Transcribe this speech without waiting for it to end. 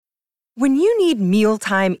When you need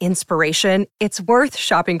mealtime inspiration, it's worth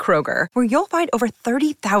shopping Kroger, where you'll find over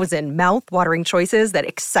 30,000 mouth-watering choices that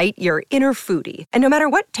excite your inner foodie. And no matter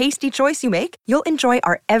what tasty choice you make, you'll enjoy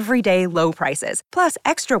our everyday low prices, plus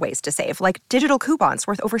extra ways to save, like digital coupons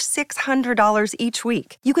worth over $600 each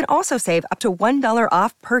week. You can also save up to $1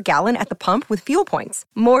 off per gallon at the pump with fuel points.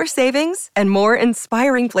 More savings and more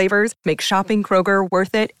inspiring flavors make shopping Kroger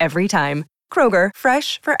worth it every time. Kroger,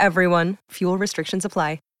 fresh for everyone. Fuel restrictions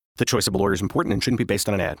apply. The choice of a lawyer is important and shouldn't be based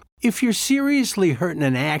on an ad. If you're seriously hurt in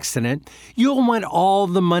an accident, you'll want all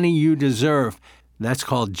the money you deserve. That's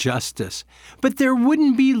called justice. But there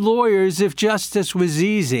wouldn't be lawyers if justice was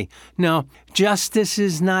easy. No, justice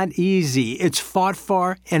is not easy. It's fought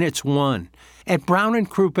for and it's won. At Brown &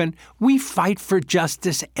 Crouppen, we fight for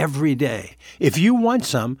justice every day. If you want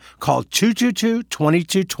some, call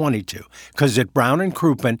 222-2222. Because at Brown &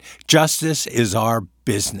 Crouppen, justice is our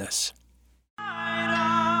business.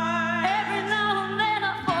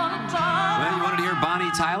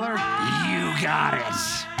 Bonnie Tyler? You got it.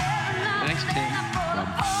 Thanks, Tim.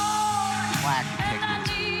 Black pigment.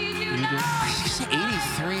 You did?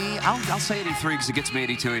 83? I'll say 83 because it gets me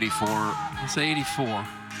 82, 84. I'll say 84.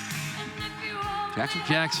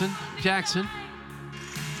 Jackson.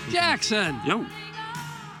 Yo.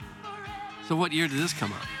 So what year did this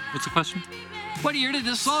come out? What's the question? What year did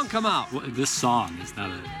this song come out? Well, this song is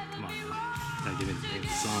not a... Come on, man. Gotta give it the name of the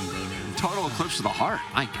song, brother. Total Eclipse of the Heart.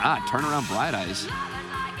 My God, Turn Around Bright Eyes.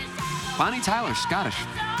 Bonnie Tyler, Scottish.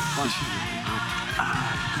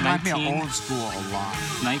 Reminds me of old school a lot.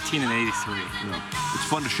 19 and 83. Yeah. It's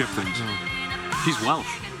fun to ship things. She's Welsh.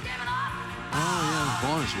 Oh, yeah,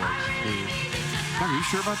 born as Welsh. Are you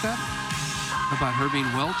sure about that? About her being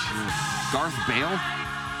Welsh? Garth Bale?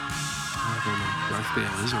 I don't know. Garth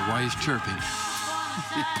Bale is or why he's chirping.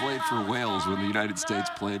 He played for Wales when the United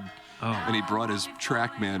States played. Oh. And he brought his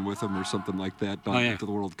track man with him or something like that to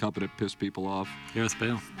the World Cup, and it pissed people off. Gareth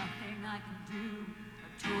Bale.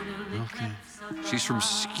 Okay. She's from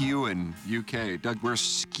Skewen, UK. Doug, where's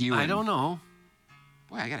Skewen? I don't know.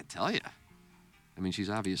 Boy, I got to tell you. I mean, she's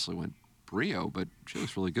obviously went Brio, but she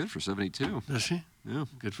looks really good for 72. Does she? Yeah.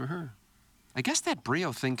 Good for her. I guess that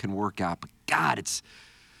Brio thing can work out, but God, it's...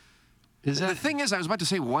 The thing is, I was about to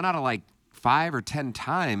say 1 out of like 5 or 10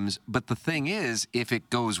 times, but the thing is, if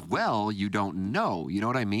it goes well, you don't know. You know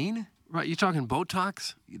what I mean? Right, you talking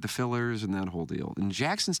Botox? The fillers and that whole deal. And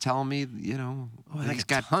Jackson's telling me, he's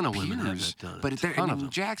got a ton of women have peers. that done. But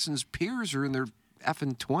Jackson's peers are in their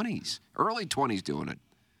effing 20s, early 20s doing it.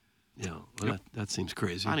 Yeah, well, that seems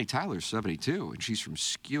crazy. Bonnie Tyler's 72, and she's from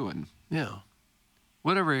Skewen. Yeah.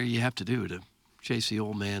 Whatever you have to do to chase the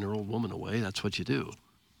old man or old woman away, that's what you do.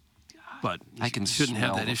 But I can shouldn't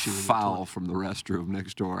smell have that issue. the foul from the restroom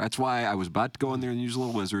next door. That's why I was about to go in there and use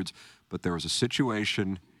Little Wizards, but there was a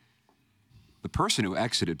situation. The person who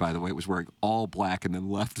exited, by the way, was wearing all black and then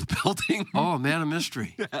left the building. Oh, man of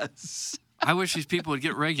mystery. Yes. I wish these people would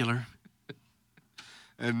get regular.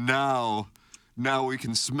 And now we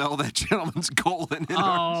can smell that gentleman's colon in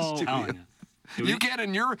our studio. You get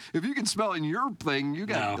in your, if you can smell it in your thing, you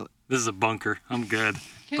got. No, this is a bunker. I'm good.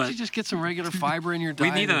 Can't you just get some regular fiber in your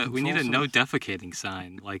diet? We need a no defecating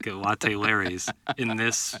sign like at Latte Larry's in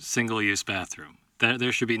this single-use bathroom.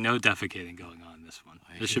 There should be no defecating going on in this one.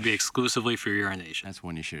 This should be exclusively for urination. That's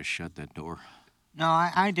when you should have shut that door. No,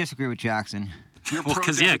 I disagree with Jackson. Well,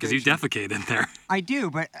 because you defecate in there. I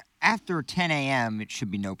do, but after 10 a.m., it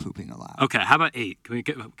should be no pooping allowed. Okay, how about 8? Can we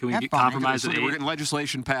compromise at 8? We're getting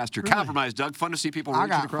legislation passed here. Really? Compromise, Doug. Fun to see people I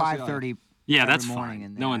reaching got across 5:30. Yeah, that's morning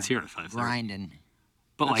fine. No one's here at 5:30. Grinding.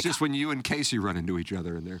 But that's just when you and Casey run into each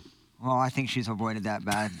other in there. Well, I think she's avoided that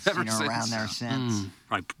bad around there since.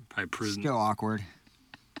 Probably prison. Still awkward.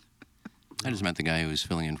 I just met the guy who was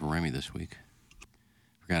filling in for Remy this week.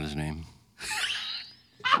 Forgot his name.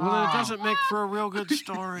 Well, it doesn't make for a real good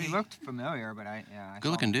story. He looked familiar, but I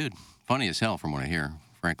Good-looking dude. Funny as hell from what I hear.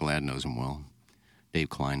 Frank Ladd knows him well. Dave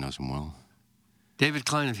Klein knows him well. David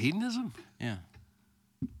Klein of Hedonism? Yeah.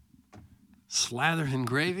 Slathered in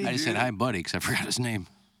gravy? I just said hi, buddy, because I forgot his name.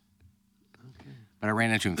 Okay. But I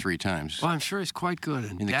ran into him 3 times. Well, I'm sure he's quite good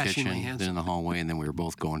and in the kitchen, handsome. then in the hallway, and then we were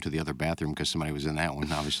both going to the other bathroom because somebody was in that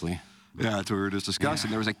one, obviously. Yeah, that's what we were just discussing.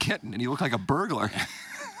 Yeah. There was a kitten, and he looked like a burglar.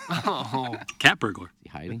 Oh. Cat burglar. Is he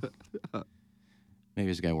hiding? Maybe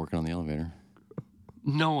there's a guy working on the elevator.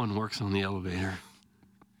 No one works on the elevator.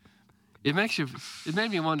 It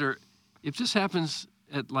made me wonder, if this happens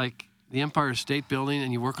at, like, the Empire State Building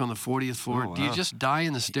and you work on the 40th floor, do you just die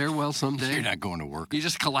in the stairwell someday? You're not going to work. You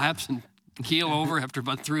just collapse and keel over after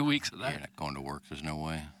about 3 weeks of that? You're not going to work. There's no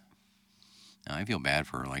way. No, I feel bad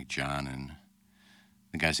for, like, John and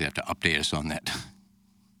the guys that have to update us on that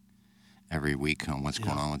every week on what's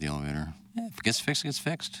going on with the elevator. Yeah, if it gets fixed, it gets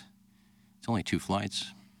fixed. It's only 2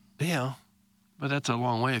 flights. Yeah, but that's a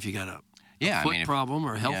long way if you got a foot problem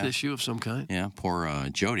or a health issue of some kind. Yeah, poor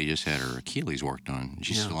Jody just had her Achilles worked on.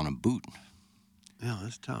 She's still on a boot. Yeah,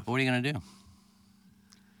 that's tough. What are you going to do?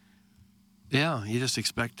 Yeah, you just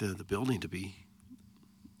expect the building to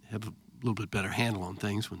have a little bit better handle on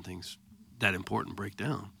things when things that important break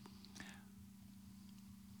down.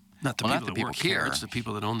 Not the people that work here, it's the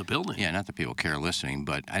people that own the building. Yeah, not the people care listening,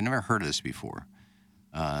 but I never heard of this before.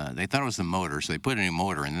 They thought it was the motor, so they put a new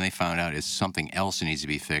motor, and then they found out it's something else that needs to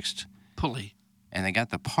be fixed. Pulley. And they got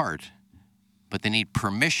the part, but they need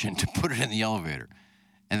permission to put it in the elevator.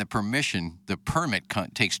 And the permit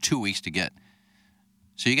takes 2 weeks to get.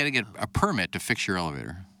 So you got to get a permit to fix your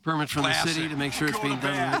elevator. Permit from the city to make sure it's being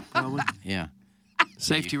done right, probably. Yeah.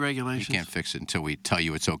 Safety regulations. You can't fix it until we tell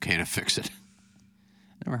you it's okay to fix it.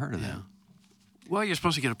 Never heard of that. Well, you're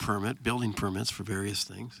supposed to get a permit, building permits for various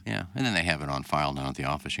things. Yeah, and then they have it on file down at the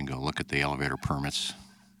office. You can go look at the elevator permits.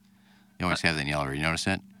 You always have that in the elevator. You notice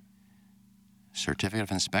that? Certificate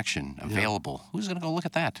of inspection available. Who's going to go look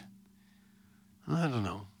at that? I don't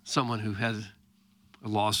know. Someone who had a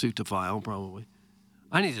lawsuit to file, probably.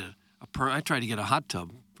 I tried to get a hot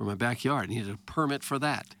tub for my backyard. I needed a permit for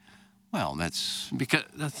that. Well, that's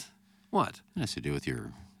what? It has to do with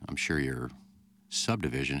I'm sure your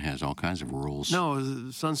subdivision has all kinds of rules.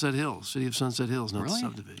 No, Sunset Hills, City of Sunset Hills, not the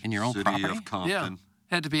subdivision. In your own property? City of Compton. Yeah,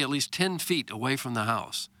 had to be at least 10 feet away from the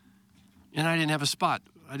house. And I didn't have a spot.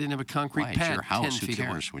 I didn't have a concrete pad. It's your house. 10 feet Who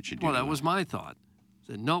cares away. what you do? Well, that was my thought.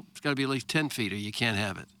 I said, nope, it's got to be at least 10 feet or you can't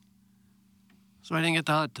have it. So I didn't get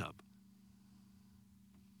the hot tub.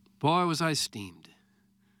 Boy, was I steamed.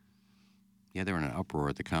 Yeah, they were in an uproar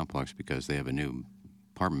at the complex because they have a new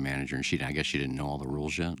apartment manager, and I guess she didn't know all the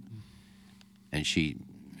rules yet. And she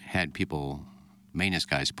had maintenance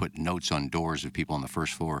guys, put notes on doors of people on the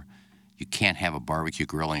first floor. You can't have a barbecue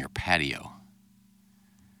grill on your patio.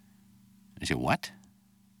 I said, what?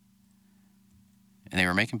 And they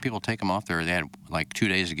were making people take them off there. They had like 2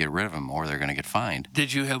 days to get rid of them, or they're going to get fined.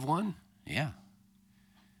 Did you have one? Yeah.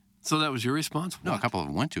 So that was your response? No, a couple of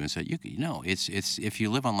them went to and said, it's if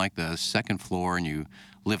you live on like the second floor and you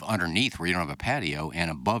live underneath where you don't have a patio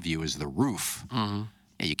and above you is the roof, yeah,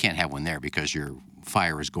 you can't have one there because your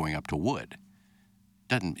fire is going up to wood.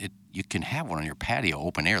 You can have one on your patio,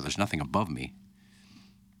 open air. There's nothing above me.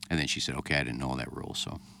 And then she said, okay, I didn't know that rule,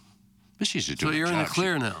 so. But she's just doing her job. So you're in the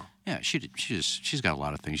clear now. Yeah, she's got a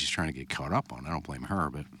lot of things she's trying to get caught up on. I don't blame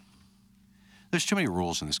her, but there's too many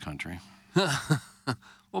rules in this country.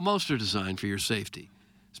 Well, most are designed for your safety,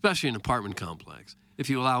 especially an apartment complex. If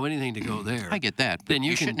you allow anything to go there, I get that, but then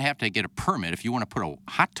you shouldn't have to get a permit if you want to put a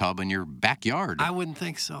hot tub in your backyard. I wouldn't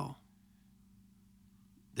think so.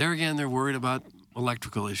 There again, they're worried about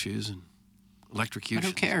electrical issues and electrocution. But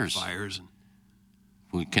who cares? And fires.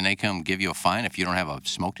 Can they come give you a fine if you don't have a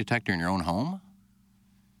smoke detector in your own home?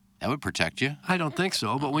 That would protect you. I don't think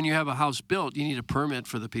so. But when you have a house built, you need a permit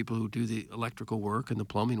for the people who do the electrical work and the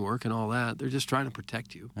plumbing work and all that. They're just trying to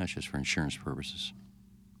protect you. That's just for insurance purposes.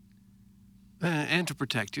 And to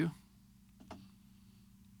protect you.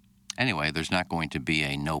 Anyway, there's not going to be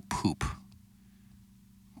a no poop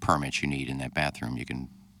permit you need in that bathroom. You can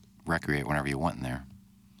recreate whenever you want in there.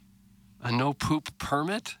 A no poop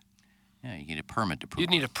permit? Yeah, you need a permit to poop.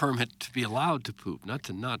 You'd need a permit to be allowed to poop, not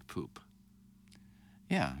to not poop.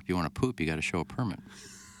 Yeah, if you want to poop, you got to show a permit.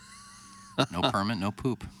 No permit, no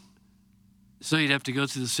poop. So you'd have to go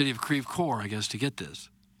to the city of Creve Coeur, I guess, to get this.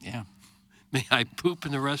 Yeah. May I poop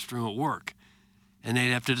in the restroom at work? And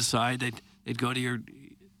they'd have to decide. They'd go to your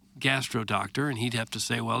gastro doctor, and he'd have to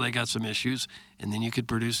say, well, they got some issues, and then you could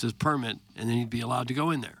produce this permit, and then you'd be allowed to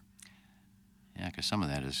go in there. Yeah, because some of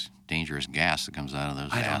that is dangerous gas that comes out of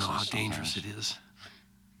those I don't asses know how dangerous it is.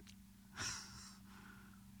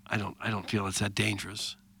 I don't feel it's that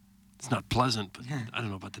dangerous. It's not pleasant, but I don't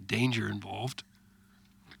know about the danger involved.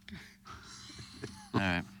 All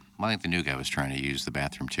right. Well, I think the new guy was trying to use the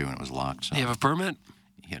bathroom, too, and it was locked. So You have a permit?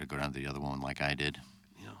 he had to go down to the other one like I did.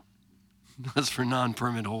 Yeah. That's for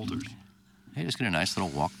non-permit holders. Hey, just get a nice little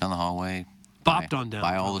walk down the hallway. Bopped on down.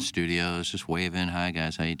 By all the studios, just wave in. Hi,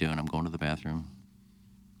 guys. How you doing? I'm going to the bathroom.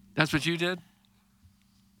 That's what you did?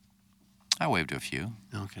 I waved to a few.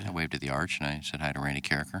 Okay. I waved at the Arch, and I said hi to Randy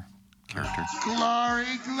Character. Glory,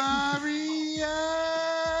 glory,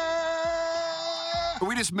 Are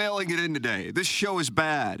we just mailing it in today? This show is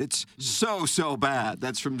bad. It's so bad.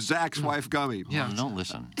 That's from Zach's wife, Gummy. Yeah, well, don't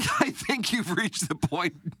listen. I think you've reached the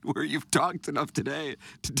point where you've talked enough today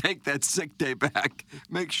to take that sick day back.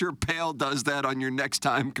 Make sure Pale does that on your next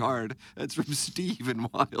time card. That's from Steve in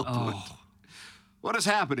Wildwood. Oh. What is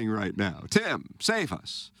happening right now? Tim, save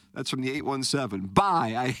us. That's from the 817.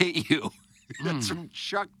 Bye, I hate you. That's from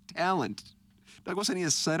Chuck Talent. Doug, wasn't he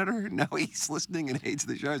a senator? No, he's listening and hates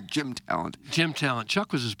the show. Jim Talent. Jim Talent.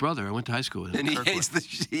 Chuck was his brother. I went to high school with him. And he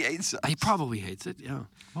hates us. He probably hates it, yeah.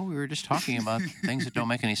 Well, we were just talking about things that don't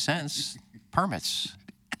make any sense. Permits.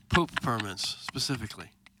 Poop permits, specifically.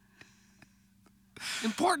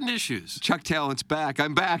 Important issues. Chuck Talent's back.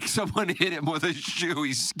 I'm back. Someone hit him with a shoe.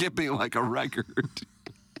 He's skipping like a record.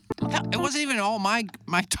 It wasn't even all my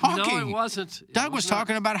talking. No, it wasn't. Doug was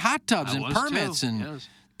talking about hot tubs and permits, and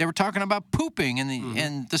they were talking about pooping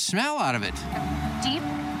and the smell out of it. Deep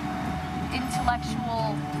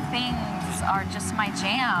intellectual things are just my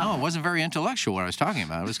jam. No, it wasn't very intellectual what I was talking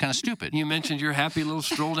about. It was kind of stupid. You mentioned your happy little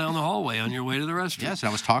stroll down the hallway on your way to the restaurant. Yes, and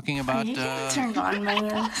I was talking about Turned on,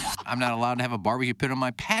 man. I'm not allowed to have a barbecue pit on my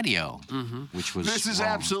patio, which was This is wrong.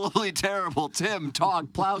 absolutely terrible. Tim, talk,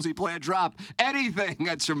 Plowsy, play a drop, anything.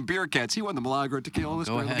 That's from Beer Cats. He won the Milagro Tequila.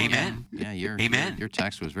 Go ahead. Amen. Yeah, your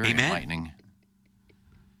text was very Amen. enlightening.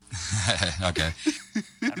 Okay.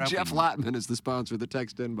 Jeff Lotman is the sponsor of the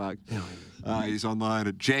text inbox. He's online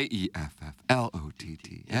at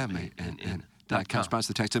JEFFLOTTMANN.com. Sponsor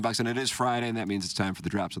the text inbox, and it is Friday, and that means it's time for the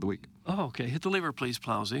drops of the week. Oh, okay. Hit the lever, please,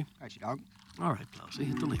 Plowsy. Got you, dog. All right, Plowsy,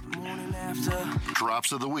 hit the lever.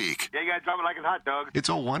 Drops of the week. Yeah, you gotta drop it like a hot dog. It's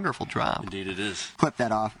a wonderful drop. Indeed it is. Clip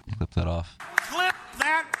that off. Clip that off. Clip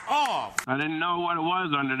that off. I didn't know what it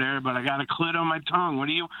was under there, but I got a clit on my tongue. What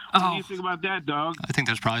do you think about that, dog? I think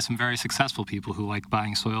there's probably some very successful people who like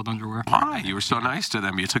buying soiled underwear. Why? You were so nice to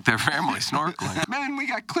them. You took their family snorkeling. Man, we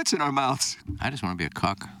got clits in our mouths. I just want to be a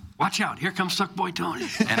cuck. Watch out. Here comes Suckboy Tony.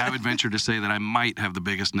 And I would venture to say that I might have the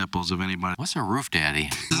biggest nipples of anybody. What's a roof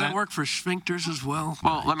daddy? Does that work for sphincters as well?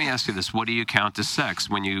 Well, let me ask you this. What do you count as sex?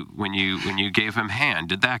 When you gave him hand,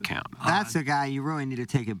 did that count? That's a guy you really need to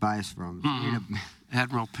take advice from.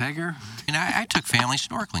 Admiral Pegger? And I took family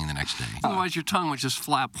snorkeling the next day. Otherwise, your tongue would just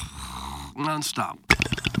flap nonstop.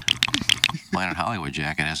 Planet Hollywood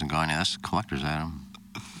jacket hasn't gone yet. That's a collector's item.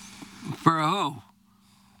 For who?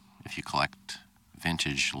 If you collect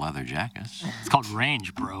vintage leather jackets. It's called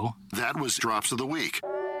range, bro. That was Drops of the Week.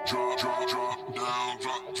 Drop, down, drop.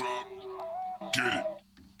 Get it.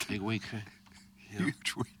 Big week.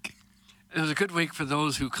 Huge week. It was a good week for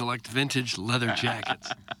those who collect vintage leather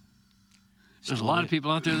jackets. There's a lot of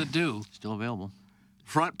people out there that do. Still available.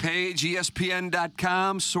 Front page,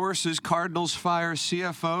 ESPN.com. Sources, Cardinals fire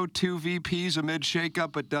CFO, 2 VPs amid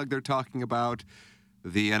shakeup. But, Doug, they're talking about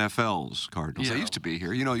the NFL's Cardinals. Yeah. They used to be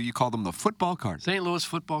here. You know, you call them the football Cardinals. St. Louis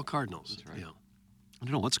football Cardinals. That's right. Yeah. I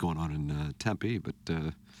don't know what's going on in Tempe, but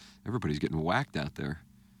everybody's getting whacked out there.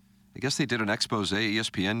 I guess they did an expose,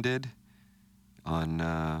 ESPN did,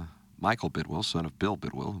 on Michael Bidwill, son of Bill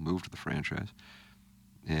Bidwill, who moved to the franchise.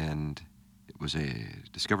 And it was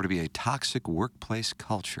discovered to be a toxic workplace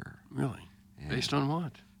culture. Really? Based on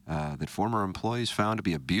what? That former employees found to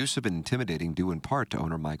be abusive and intimidating due in part to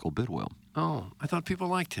owner Michael Bidwill. Oh, I thought people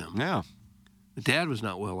liked him. Yeah. The dad was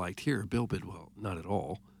not well liked here, Bill Bidwill, not at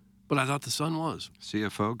all. But I thought the son was.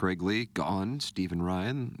 CFO Greg Lee, gone. Stephen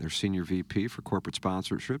Ryan, their senior VP for corporate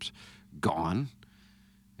sponsorships, gone.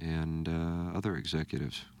 And other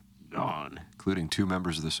executives, gone, including 2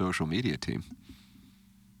 members of the social media team.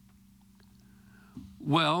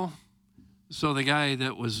 Well, so the guy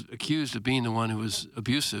that was accused of being the one who was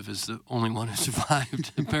abusive is the only one who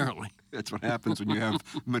survived, apparently. That's what happens when you have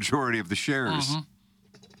majority of the shares.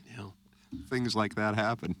 Yeah. Things like that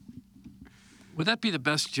happen. Would that be the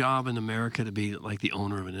best job in America, to be like the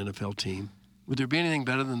owner of an NFL team? Would there be anything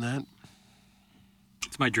better than that?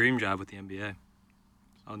 It's my dream job with the NBA.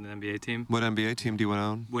 On the NBA team. What NBA team do you want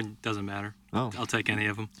to own? Doesn't matter. Oh. I'll take any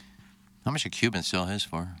of them. How much a Cuban sell his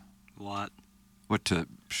for? A lot. What, to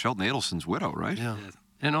Sheldon Adelson's widow, right? Yeah.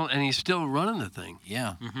 And he's still running the thing.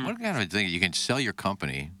 Yeah. What kind of thing? You can sell your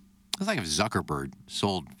company. It's like if Zuckerberg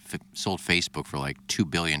sold Facebook for like $2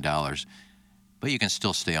 billion, but you can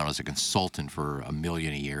still stay on as a consultant for $1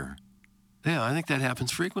 million a year. Yeah, I think that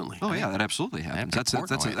happens frequently. Oh yeah, that absolutely happens. That's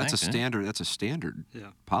a standard. That's a standard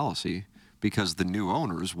policy, because the new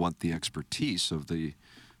owners want the expertise of the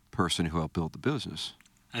person who helped build the business.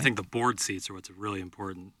 I think the board seats are what's really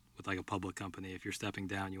important with like a public company. If you're stepping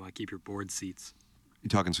down, you want to keep your board seats. You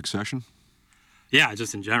talking succession? Yeah,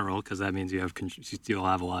 just in general, because that means you still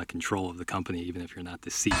have a lot of control of the company, even if you're not the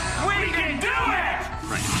CEO. We can do it!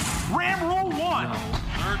 Right. Ram Rule 1.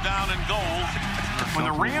 Third down and goal. When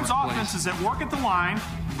the Rams offense is at work at the line.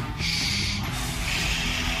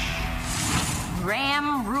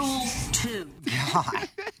 Ram Rule 2. God.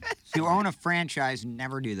 You own a franchise,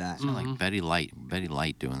 never do that. It's like Betty Light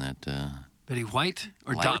doing that. Betty White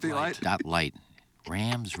or Light. Dot Light? Dot Light.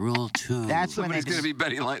 Rams rule 2. That's when Somebody's going to be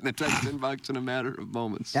Betty Light in the text inbox in a matter of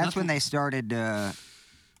moments. That's when they started to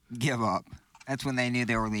give up. That's when they knew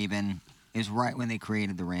they were leaving. Is right when they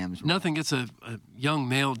created the Rams. Nothing gets a young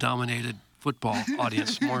male-dominated football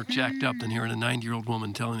audience more jacked up than hearing a 90-year-old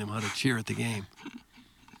woman telling them how to cheer at the game.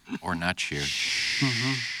 Or not cheer.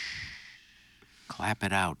 Mm-hmm. Clap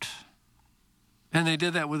it out. And they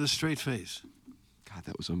did that with a straight face. God,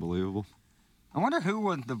 that was unbelievable. I wonder who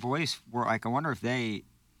would the voice were like. I wonder if they,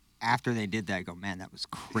 after they did that, go, man, that was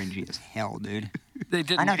cringy as hell, dude. They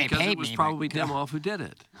didn't I know they because paid it was me, probably but- Demoff who did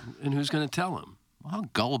it. And who's going to tell him? Well, how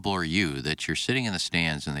gullible are you that you're sitting in the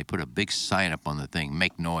stands and they put a big sign up on the thing,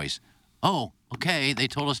 make noise. Oh, okay, they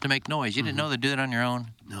told us to make noise. You didn't know they'd do it on your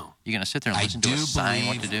own? No. You're going to sit there and listen to a sign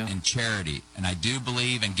what to do? in charity, and I do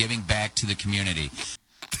believe in giving back to the community.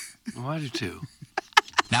 Well, I do too.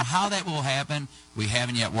 Now, how that will happen, we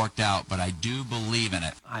haven't yet worked out, but I do believe in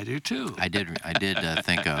it. I do too. I did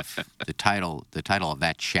think of the title of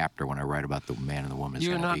that chapter when I write about the man and the woman.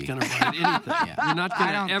 You're not going to write anything. You're not I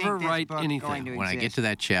going don't to ever think this write book's anything. going to When I get exist. to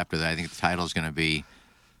that chapter, I think the title is going to be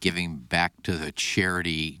 "Giving Back to the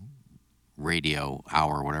Charity Radio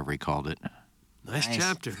Hour," whatever he called it. Nice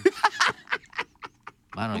chapter.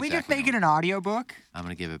 I don't Can we exactly just make it an audiobook? I'm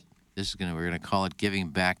going to give it. We're going to call it "Giving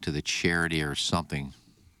Back to the Charity" or something.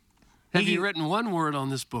 Have you written one word on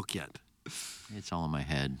this book yet? It's all in my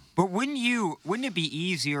head. But wouldn't it be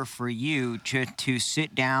easier for you to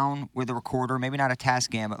sit down with a recorder, maybe not a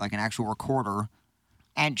Tascam, but like an actual recorder,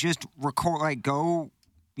 and just record, like go,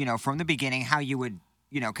 from the beginning, how you would,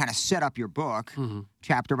 kind of set up your book,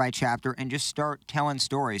 chapter by chapter, and just start telling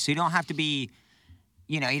stories. So you don't have to be,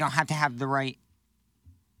 you don't have to have the right,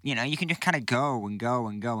 you can just kind of go and go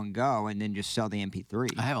and go and go, and then just sell the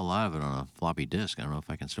MP3. I have a lot of it on a floppy disk. I don't know if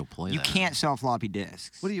I can still play You that. can't sell floppy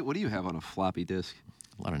disks. What do you have on a floppy disk?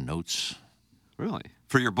 A lot of notes. Really?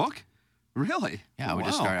 For your book? Really? Yeah, I would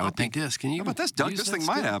just start. I would think. Disc. Can you How about this, Doug? This thing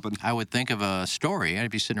might happen. I would think of a story. I'd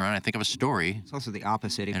be sitting around. I'd think of a story. It's also the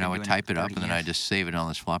opposite. And I would type it up, and then I'd just save it on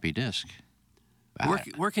this floppy disk.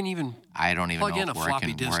 Where can you even I don't even plug know in a where floppy I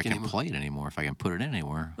can disk anymore? play it anymore. If I can put it in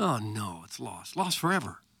anywhere. Oh, no, it's lost. Lost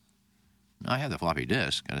forever. No, I have the floppy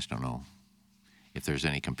disk. I just don't know if there's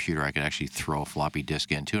any computer I could actually throw a floppy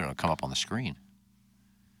disk into and it'll come up on the screen.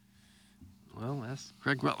 Well, that's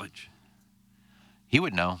Craig Rutledge. He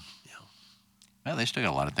would know. Yeah. Well, they still got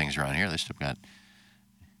a lot of things around here. They still got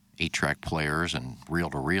 8-track players and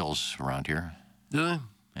reel-to-reels around here. Do they?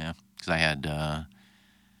 Yeah, because I had, I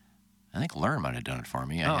think Learn might have done it for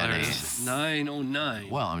me. Oh, I there had it is. 909.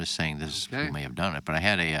 Well, I'm just saying this who may have done it, but I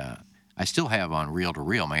had I still have on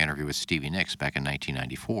reel-to-reel my interview with Stevie Nicks back in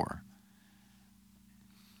 1994.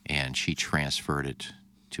 And she transferred it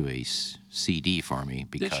to a CD for me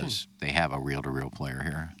because they have a reel-to-reel player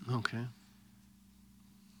here. Okay.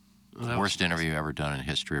 Well, the worst interview ever done in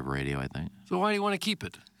history of radio, I think. So why do you want to keep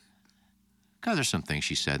it? Because there's some things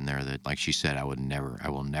she said in there that, like she said, I will never,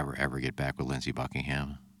 ever get back with Lindsey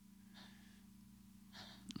Buckingham.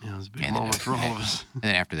 Yeah, it was a big moment for all of us. And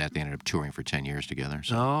then after that, they ended up touring for 10 years together.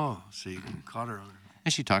 So. Oh, so you caught her on her.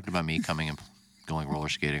 And she talked about me coming and going roller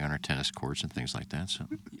skating on her tennis courts and things like that. So.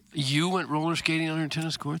 You went roller skating on her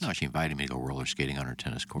tennis courts? No, she invited me to go roller skating on her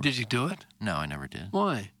tennis courts. Did you do it? No, I never did.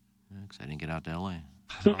 Why? Because I didn't get out to L.A.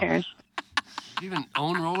 Who cares? You even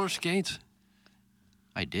own roller skates?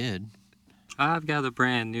 I did. I've got a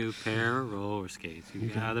brand new pair of roller skates. You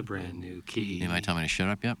got a brand new key. Anybody tell me to shut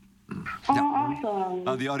up yet?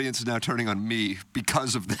 Awesome. The audience is now turning on me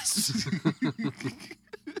because of this.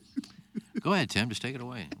 Go ahead, Tim. Just take it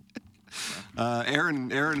away. Aaron,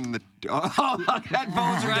 the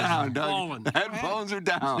headphones are down, Doug. The headphones are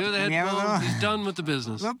down. Do the headphones. He's done with the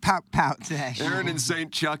business. Little pout session. Aaron in St.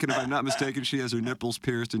 Chuck, and if I'm not mistaken, she has her nipples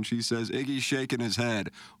pierced, and she says, Iggy's shaking his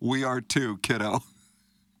head. We are too, kiddo.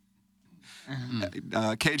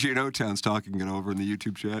 KG and O-Town's talking it over in the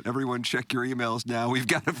YouTube chat. Everyone check your emails now. We've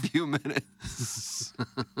got a few minutes.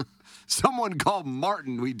 Someone call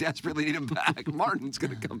Martin. We desperately need him back. Martin's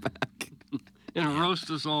going to come back. And roast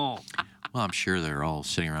us all. Well, I'm sure they're all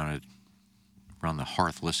sitting around the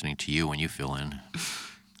hearth listening to you when you fill in.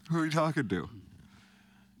 Who are you talking to?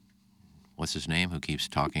 What's his name? Who keeps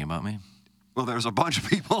talking about me? Well, there's a bunch of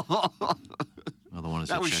people. Well, the one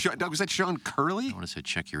that was that Sean Curley? The one that said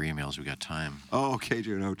check your emails. We got time. Oh, KJ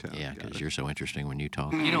and O-Town. Yeah, because you're so interesting when you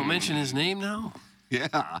talk. You don't mention his name now?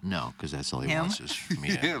 Yeah. No, because that's all he Him? wants is for me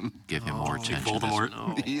to give him more attention.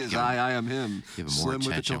 Voldemort. He is I am him. Give him more Slim with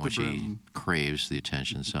the attention, tilted which he brim. craves the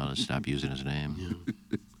attention, so to stop using his name.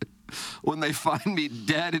 When they find me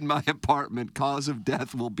dead in my apartment, cause of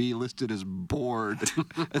death will be listed as bored.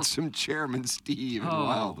 That's from Chairman Steve in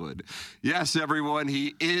Wildwood. Yes, everyone,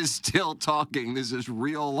 he is still talking. This is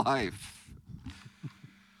real life.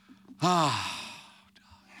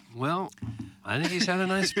 Well, I think he's had a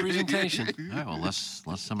nice presentation. All right, well, unless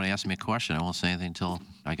somebody asks me a question, I won't say anything until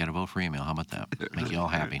I got to vote for email. How about that? Make you all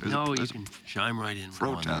happy. No, you can chime right in.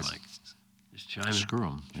 Protest. Just chime in. Screw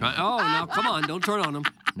them. Oh, no, come on. Don't turn on them.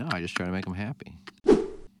 No, I just try to make them happy.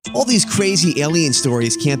 All these crazy alien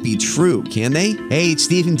stories can't be true, can they? Hey, it's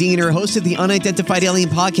Stephen Diener, host of the Unidentified Alien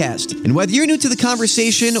Podcast. And whether you're new to the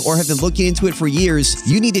conversation or have been looking into it for years,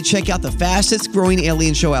 you need to check out the fastest growing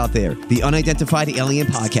alien show out there, the Unidentified Alien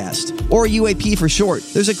Podcast, or UAP for short.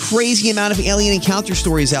 There's a crazy amount of alien encounter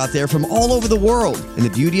stories out there from all over the world. And the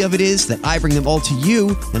beauty of it is that I bring them all to you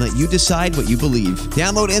and let you decide what you believe.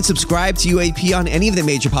 Download and subscribe to UAP on any of the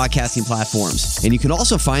major podcasting platforms. And you can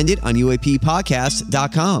also find it on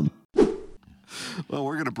UAPpodcast.com. Well,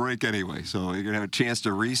 we're going to break anyway, so you're going to have a chance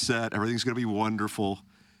to reset. Everything's going to be wonderful.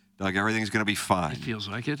 Doug, everything's going to be fine. It feels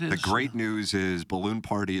like it is. The great news is Balloon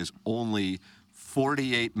Party is only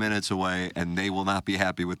 48 minutes away, and they will not be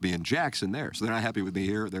happy with me in Jackson there. So they're not happy with me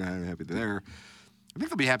here. They're not happy there. I think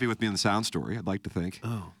they'll be happy with me in the Sound Story, I'd like to think.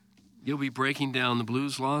 Oh. You'll be breaking down the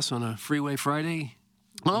Blues loss on a Freeway Friday?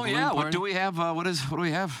 Oh, yeah. Party? What do we have? What do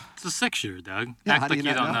we have? It's a 6-shooter, Doug. Yeah, Act like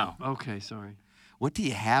you don't know. Okay, sorry. What do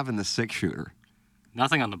you have in the 6-shooter?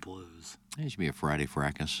 Nothing on the Blues. It should be a Friday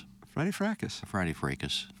fracas. Friday fracas. A Friday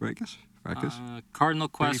fracas. Fracas? Cardinal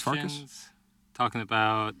Brady questions. Farkas? Talking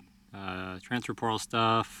about transfer portal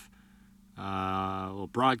stuff, a little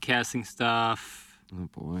broadcasting stuff. Oh,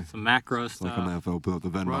 boy. Some macro Like stuff. I'm going to open up the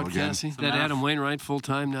Venmo Broadcasting? again. That Adam Wainwright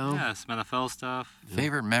full-time now? Yeah, some NFL stuff.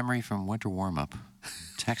 Favorite memory from winter warm-up?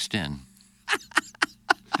 Text in.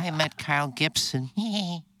 I met Kyle Gibson.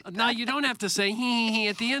 No, you don't have to say hee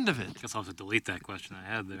at the end of it. Guess I'll have to delete that question I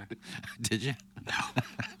had there. Did you? No.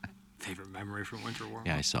 Favorite memory from winter warm-up?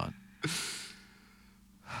 Yeah, I saw it.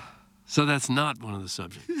 So that's not one of the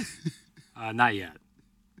subjects? Not yet.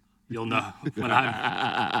 You'll know when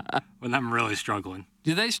I'm really struggling.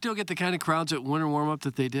 Do they still get the kind of crowds at winter warm-up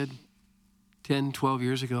that they did 10, 12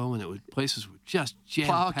 years ago when places were just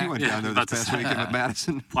jam-packed? Plowhawk, you went down there this past weekend at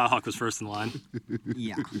Madison. Plowhawk was first in line.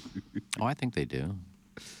 Yeah. Oh, I think they do.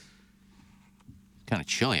 Kind of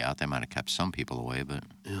chilly out. They might have kept some people away, but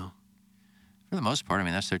yeah. For the most part, I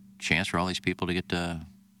mean, that's their chance for all these people to get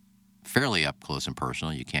fairly up close and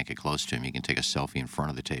personal. You can't get close to them. You can take a selfie in front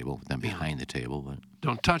of the table, then behind the table, but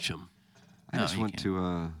don't touch them. I just went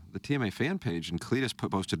to the TMA fan page, and Cletus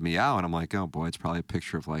posted meow, and I'm like, oh, boy, it's probably a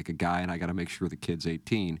picture of, like, a guy, and I got to make sure the kid's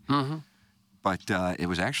 18. Mm-hmm. But it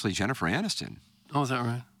was actually Jennifer Aniston. Oh, is that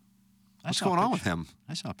right? What's going on with him?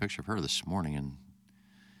 I saw a picture of her this morning, and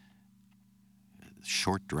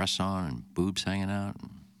short dress on and boobs hanging out.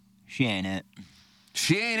 She ain't it.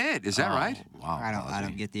 She ain't it. Is that right? Wow. I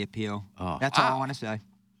don't get the appeal. Oh. That's all I want to say.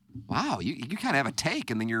 Wow, you kind of have a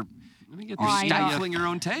take, and then you're I know. stifling your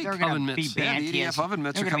own take. They're going to be banty the as EDF oven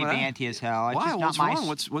mitts They're are going to coming be out. banty as hell. It's Why? just not What's my wrong?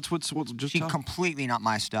 What's just She's tell- completely not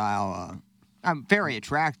my style. I'm very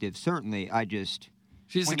attractive, certainly. I just.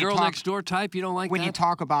 She's the when you girl talk- next door type. You don't like When that? you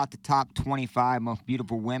talk about the top 25 most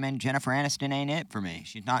beautiful women, Jennifer Aniston ain't it for me.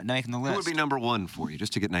 She's not making the Who list. would be number one for you,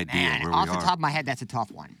 just to get an idea Man, of where off we the are? top of my head, that's a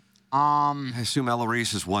tough one. I assume Ella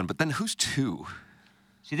Reese is one, but then who's two?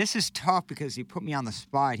 See, this is tough because you put me on the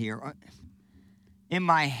spot here. In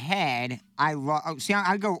my head, I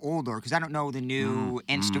go older because I don't know the new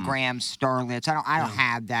Instagram starlets. I don't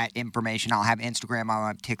have that information. I don't have Instagram. I don't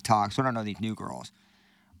have TikTok, so I don't know these new girls.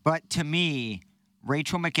 But to me,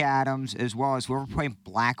 Rachel McAdams, as well as whoever played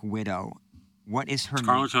Black Widow, what is her name?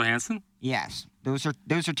 Scarlett Johansson? Yes, those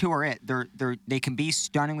two are it. They can be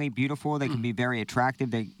stunningly beautiful. They can be very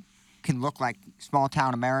attractive. They can look like small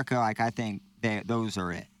town America. Like I think those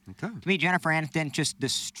are it. Okay. To me, Jennifer Aniston, just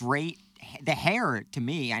the hair. To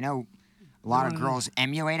me, I know a lot of girls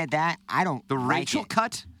emulated that. I don't. The like Rachel it.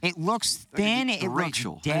 cut? It looks thin. The It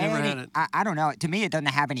Rachel. looks I dead. never had it. I don't know. To me, it doesn't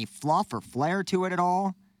have any fluff or flair to it at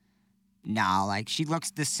all. No, like she looks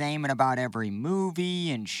the same in about every movie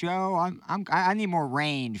and show. I need more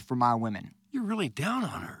range for my women. You're really down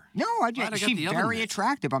on her. No, Glad I got she's the oven very mitts.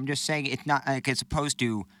 attractive. I'm just saying it's not like as opposed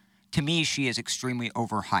to me, she is extremely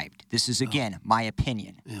overhyped. This is again my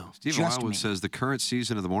opinion. Yeah. Steve Just Wildwood me. says the current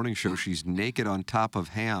season of the morning show, she's naked on top of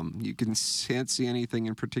Ham. You can't see anything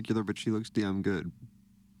in particular, but she looks damn good.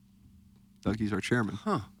 Dougie's our chairman.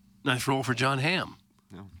 Huh. Nice role for John Hamm.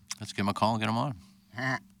 let's give him a call and get him on.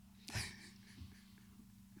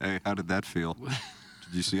 Hey, how did that feel? Did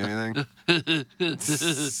you see anything?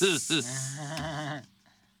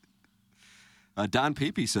 Don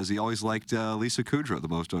Pepe says he always liked Lisa Kudrow the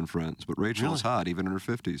most on Friends, but Rachel is hot, even in her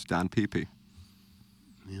 50s. Don Pepe.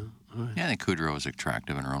 Yeah, all right. Yeah, I think Kudrow is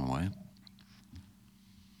attractive in her own way.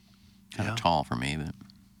 Kind of tall for me, but.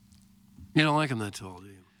 You don't like him that tall, do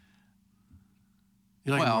you?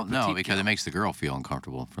 You like him Well, more no, petite because gal? it makes the girl feel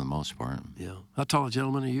uncomfortable for the most part. Yeah. How tall a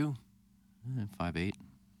gentleman are you? 5'8".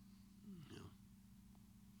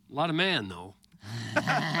 A lot of man, though.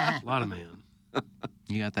 A lot of man.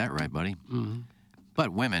 You got that right, buddy. Mm-hmm.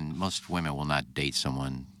 But most women will not date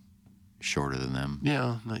someone shorter than them.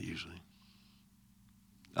 Yeah, not usually.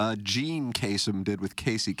 Jean Kasem did with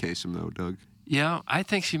Casey Kasem, though, Doug. Yeah, I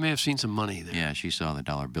think she may have seen some money there. Yeah, she saw the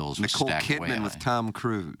dollar bills Nicole stacked way Kidman with high. Tom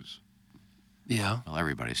Cruise. Yeah. Well,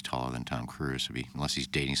 everybody's taller than Tom Cruise, unless he's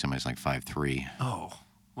dating somebody who's like 5'3". Oh,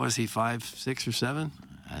 what is he, 5, 6, or 7?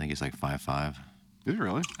 I think he's like 5'5". Is he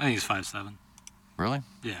really? I think he's 5'7". Really?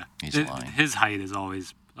 Yeah. He's lying. His height is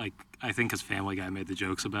always, like, I think his Family Guy made the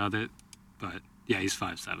jokes about it, but yeah, he's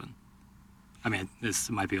 5'7". I mean, this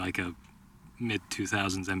might be like a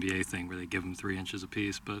mid-2000s NBA thing where they give him 3 inches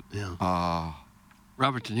apiece, but... Yeah.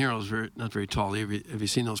 Robert De Niro's not very tall. Have you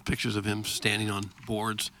seen those pictures of him standing on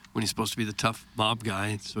boards when he's supposed to be the tough mob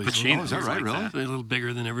guy? So he's Pacino, is that right, really? A little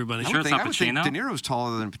bigger than everybody. Sure it's not I would think Pacino? De Niro's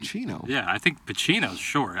taller than Pacino. Yeah, I think Pacino's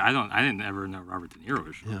short. I didn't ever know Robert De Niro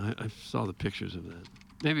was short. Yeah, I saw the pictures of that.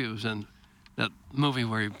 Maybe it was in that movie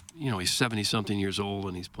where he's 70-something years old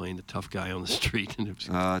and he's playing the tough guy on the street. And it was,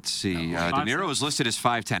 Let's see. De Niro is listed as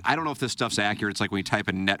 5'10". I don't know if this stuff's accurate. It's like when you type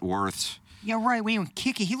in net worths. Yeah, right. When you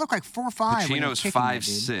kick it, he looked like 4'5". Pacino's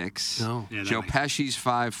 5'6". No. Yeah, Joe Pesci's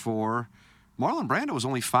 5'4". Marlon Brando was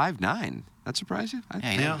only 5'9". That surprise you? Yeah,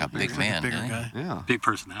 he's like a big man. bigger isn't he? guy. Yeah. Big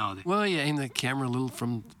personality. Well, you aim the camera a little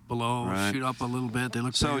from below, Right. shoot up a little bit. They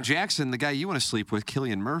look So bigger. Jackson, the guy you want to sleep with,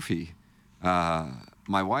 Cillian Murphy,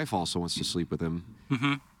 my wife also wants to sleep with him.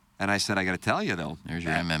 Mm-hmm. And I said, I got to tell you, though. There's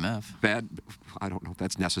your MMF. Bad. I don't know if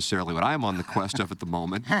that's necessarily what I'm on the quest of at the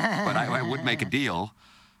moment, but I would make a deal.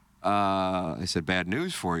 I said, bad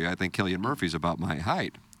news for you. I think Cillian Murphy's about my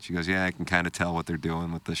height. She goes, yeah, I can kind of tell what they're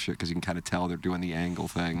doing with this shit because you can kind of tell they're doing the angle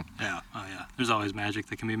thing. Yeah, oh yeah. There's always magic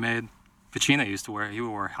that can be made. Pacino used to he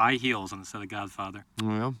wore high heels on the set of Godfather.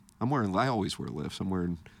 Well, I always wear lifts. I'm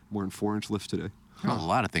wearing 4-inch lifts today. There's a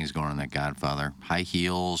lot of things going on in that Godfather. High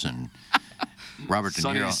heels and Robert De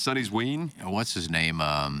Niro. Sonny's ween. What's his name?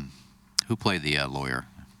 Who played the lawyer?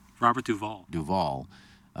 Robert Duvall. Duvall.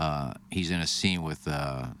 He's in a scene with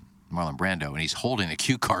Marlon Brando, and he's holding the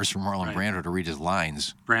cue cards for Marlon Brando to read his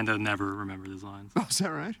lines. Brando never remembered his lines. Oh, is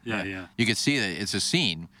that right? Yeah. You can see that it's a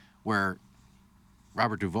scene where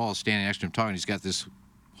Robert Duvall is standing next to him talking. He's got this,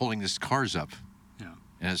 holding this cards up. Yeah.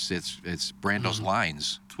 And it's Brando's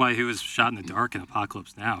lines. That's why he was shot in the dark in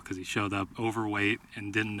Apocalypse Now, because he showed up overweight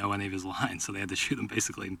and didn't know any of his lines, so they had to shoot him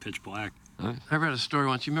basically in pitch black. I read a story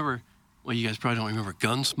once. You remember? Well, you guys probably don't remember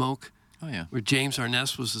Gunsmoke. Oh yeah. Where James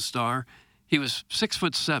Arness was the star. He was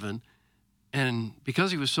 6'7", and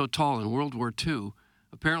because he was so tall in World War II,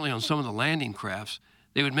 apparently on some of the landing crafts,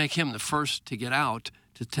 they would make him the first to get out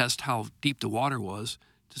to test how deep the water was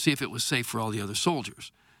to see if it was safe for all the other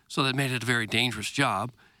soldiers. So that made it a very dangerous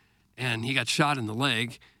job. And he got shot in the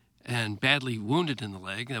leg and badly wounded in the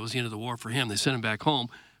leg. That was the end of the war for him. They sent him back home.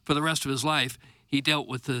 For the rest of his life, he dealt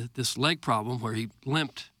with this leg problem where he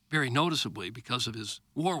limped very noticeably because of his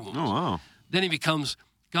war wounds. Oh, wow. Then he becomes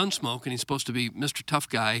Gunsmoke, and he's supposed to be Mr. Tough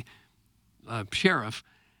Guy sheriff.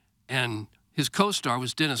 And his co-star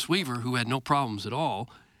was Dennis Weaver, who had no problems at all.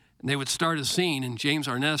 And they would start a scene, and James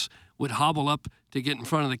Arness would hobble up to get in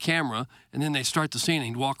front of the camera, and then they'd start the scene, and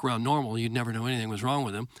he'd walk around normal. You'd never know anything was wrong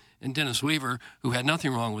with him. And Dennis Weaver, who had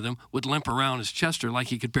nothing wrong with him, would limp around his Chester like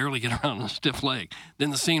he could barely get around on a stiff leg. Then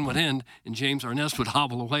the scene would end, and James Arness would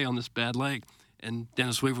hobble away on this bad leg, and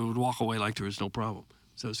Dennis Weaver would walk away like there was no problem.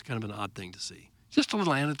 So it's kind of an odd thing to see. Just a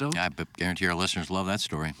little anecdote. I guarantee our listeners love that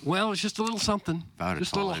story. Well, it's just a little something. If I would have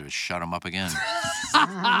Just a told little- it, would shut him up again.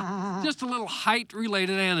 Just a little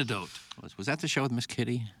height-related anecdote. Was that the show with Miss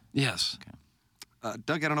Kitty? Yes. Okay.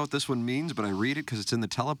 Doug, I don't know what this one means, but I read it because it's in the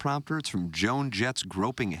teleprompter. It's from Joan Jett's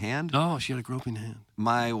Groping Hand. Oh, she had a groping hand.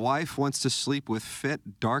 My wife wants to sleep with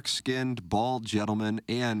fit, dark-skinned, bald gentlemen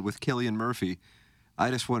and with Cillian Murphy.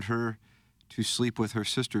 I just want her to sleep with her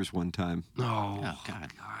sisters one time. Oh,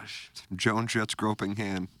 God. Gosh. Joan Jett's Groping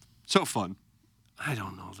Hand. So fun. I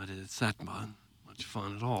don't know that it's that much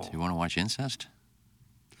fun at all. Do you want to watch incest?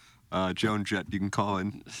 Joan Jett, you can call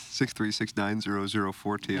in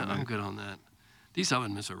 636-900-4TMA. Yeah, I'm good on that. These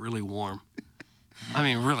oven mitts are really warm. I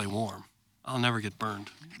mean, really warm. I'll never get burned.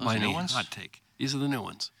 Those by new any ones? hot take. These are the new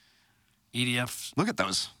ones. EDF. Look at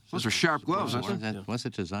those. Those are sharp gloves, What's aren't they? What's the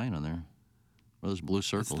design on there? What are those blue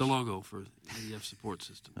circles? It's the logo for ADF Support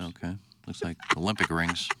Systems. Okay. Looks like Olympic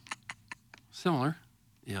rings. Similar.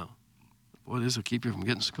 Yeah. Boy, this will keep you from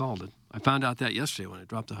getting scalded. I found out that yesterday when I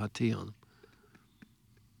dropped a hot tea on them.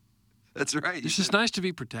 That's right. It's just nice to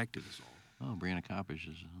be protected is all. Oh, Brianna Coppage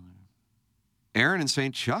is on there. Erin in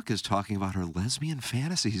St. Chuck is talking about her lesbian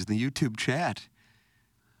fantasies in the YouTube chat.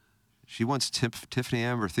 She wants Tiffany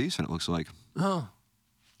Amber Thiessen, it looks like. Oh.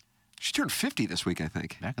 She turned 50 this week, I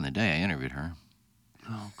think. Back in the day, I interviewed her.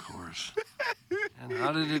 Oh, of course. And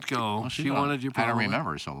how did it go? Well, She wanted you I don't probably.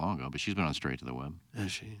 remember so long ago, but she's been on Straight to the Web.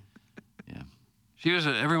 Is she? Yeah. She was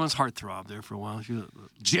everyone's heartthrob there for a while. She was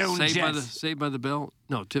Joan Jett. Saved by the Bell.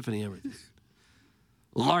 No, Tiffany Amber.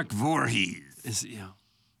 Lark Voorhees. Yeah.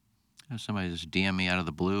 Somebody just DM me out of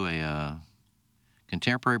the blue a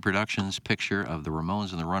Contemporary Productions picture of the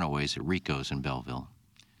Ramones and the Runaways at Rico's in Belleville.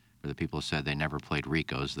 For the people who said they never played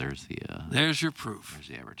Rico's, there's the... There's your proof. There's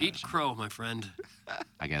the advertisement. Eat crow, my friend.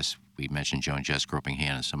 I guess we mentioned Joan Jett groping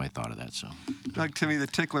hand, and somebody thought of that, so... Doug Timmy the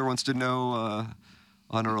Tickler wants to know,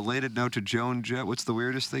 on a related note to Joan Jett, what's the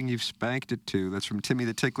weirdest thing you've spanked it to? That's from Timmy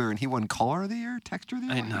the Tickler, and he won Caller of the Year, Texter of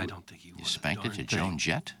the Year? I don't think he won. You spanked it to Joan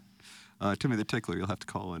Jett? Timmy the Tickler, you'll have to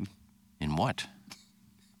call in. In what?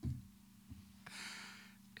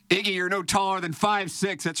 Iggy, you're no taller than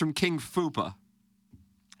 5'6". That's from King Fupa.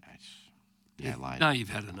 Yeah, I lied. Now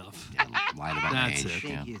you've had enough. Yeah, I lied about my That's age.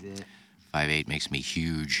 it. Yeah. 5'8" makes me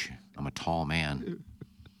huge. I'm a tall man.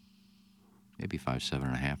 Maybe 5'7.5",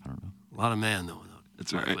 I don't know. A lot of man, though.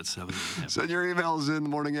 That's right. 5'7". Send your emails in the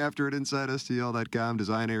morning after at InsideSTL.com.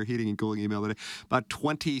 Design, air, heating, and cooling email today. About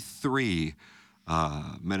 23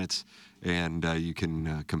 minutes. And you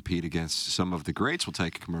can compete against some of the greats. We'll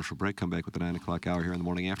take a commercial break. Come back with the 9 o'clock hour here in the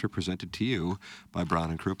morning after, presented to you by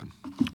Brown and Crouppen.